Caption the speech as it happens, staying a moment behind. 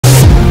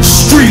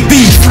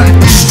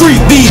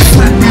Street beef,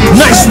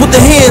 nice with the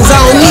hands, I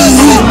don't need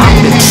heat.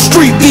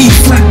 Street beef,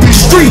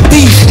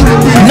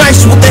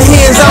 nice with the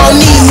hands, I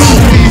don't need heat.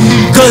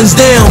 Guns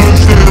down,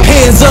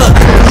 hands up.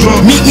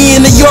 Meet me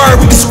in the yard,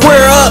 we can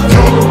square up.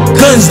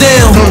 Guns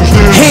down,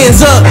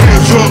 hands up.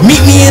 Meet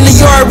me in the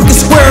yard, we can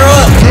square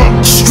up.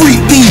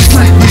 Street beef,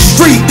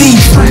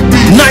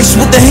 nice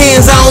with the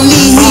hands, I don't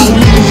need heat.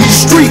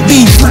 Street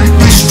beef,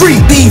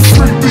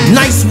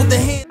 nice with the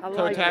hands.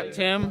 Toe tap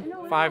Tim,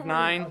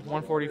 5'9",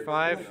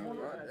 145.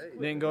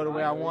 Didn't go the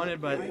way I wanted,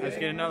 but let's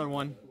get another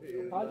one.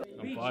 I'm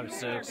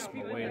 5'6",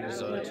 my weight is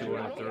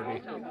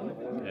 230,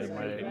 and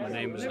my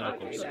name is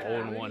Knuckles,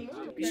 0-1.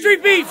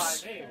 Street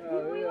Beefs!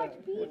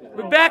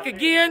 We're back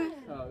again.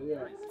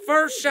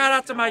 First, shout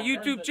out to my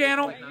YouTube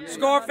channel,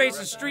 Scarface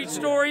and Street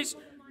Stories.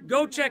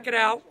 Go check it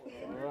out.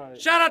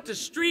 Shout out to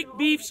Street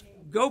Beefs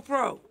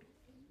GoPro.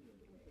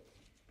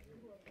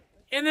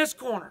 In this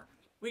corner,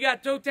 we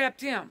got Toe Tap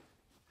Tim,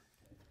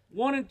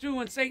 1 and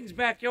 2 in Satan's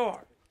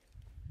backyard.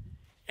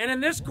 And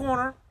in this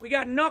corner, we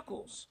got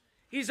Knuckles.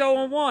 He's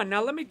 0-1.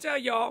 Now, let me tell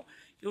y'all,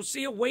 you'll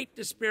see a weight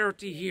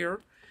disparity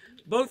here.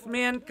 Both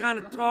men kind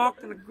of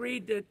talked and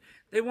agreed that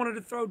they wanted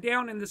to throw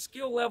down, and the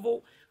skill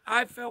level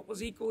I felt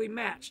was equally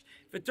matched.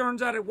 If it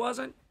turns out it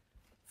wasn't,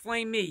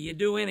 flame me. You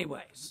do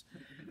anyways.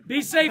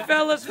 Be safe,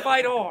 fellas.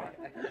 Fight hard.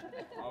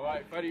 All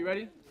right, fighter, you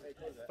ready?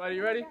 Fighter,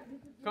 you ready?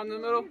 Come to the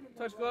middle,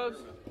 touch gloves.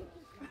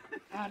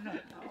 No,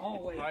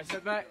 always. All right,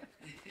 step back.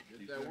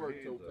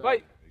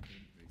 Fight.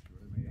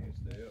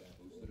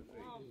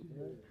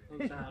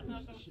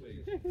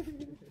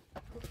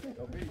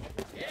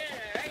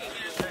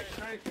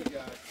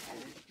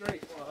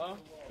 Straight.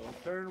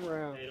 Don't turn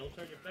around. Hey, don't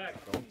turn your back.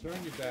 Don't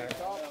turn your back.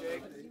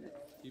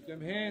 Keep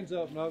them hands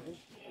up, Knuckles.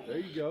 There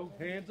you go.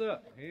 Hands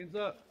up. Hands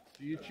up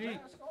to your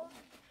cheeks.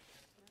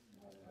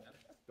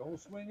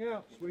 Don't swing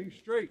out. Swing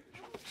straight.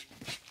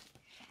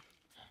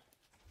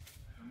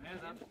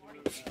 Hands up.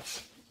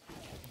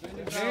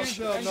 Hands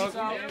up,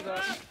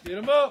 Knuckles. Get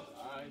them up.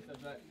 All right,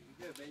 step back.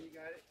 Good, man, you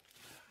got it.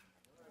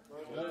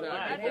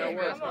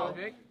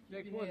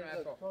 Jake, pull your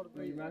mask off.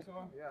 Put your mask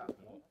off? Yeah.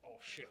 Oh,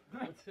 shit.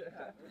 All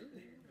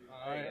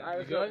right,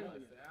 you good?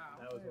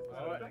 That was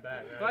what was in the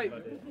back. Fight.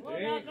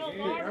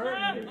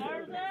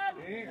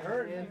 Ain't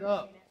hurting. Hands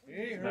up.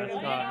 Ain't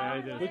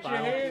hurting. Put your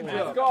hands up.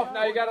 Mask off,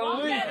 now you got to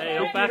leave. Hey,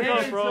 don't back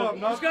up, bro.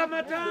 Who's got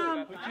my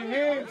time? Put your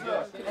hands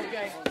up.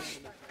 Okay. All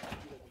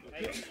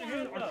right.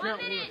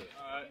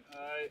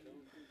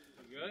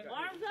 You good?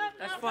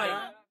 Let's fight.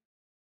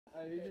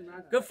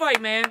 Good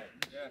fight, man.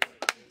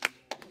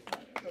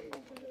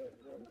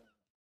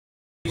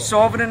 We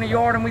solve it in the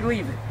yard and we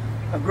leave it.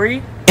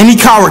 Agreed? Any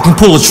coward can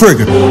pull a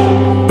trigger,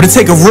 but it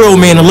take a real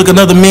man to look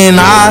another man in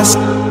the eyes,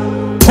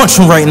 punch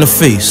him right in the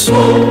face.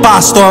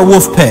 5-star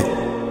wolf pack.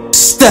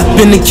 Step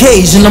in the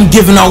cage and I'm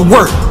giving out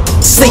work.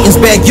 Satan's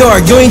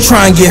backyard, you ain't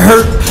trying to get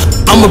hurt.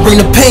 I'ma bring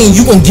the pain,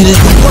 you gon' get it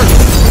to work.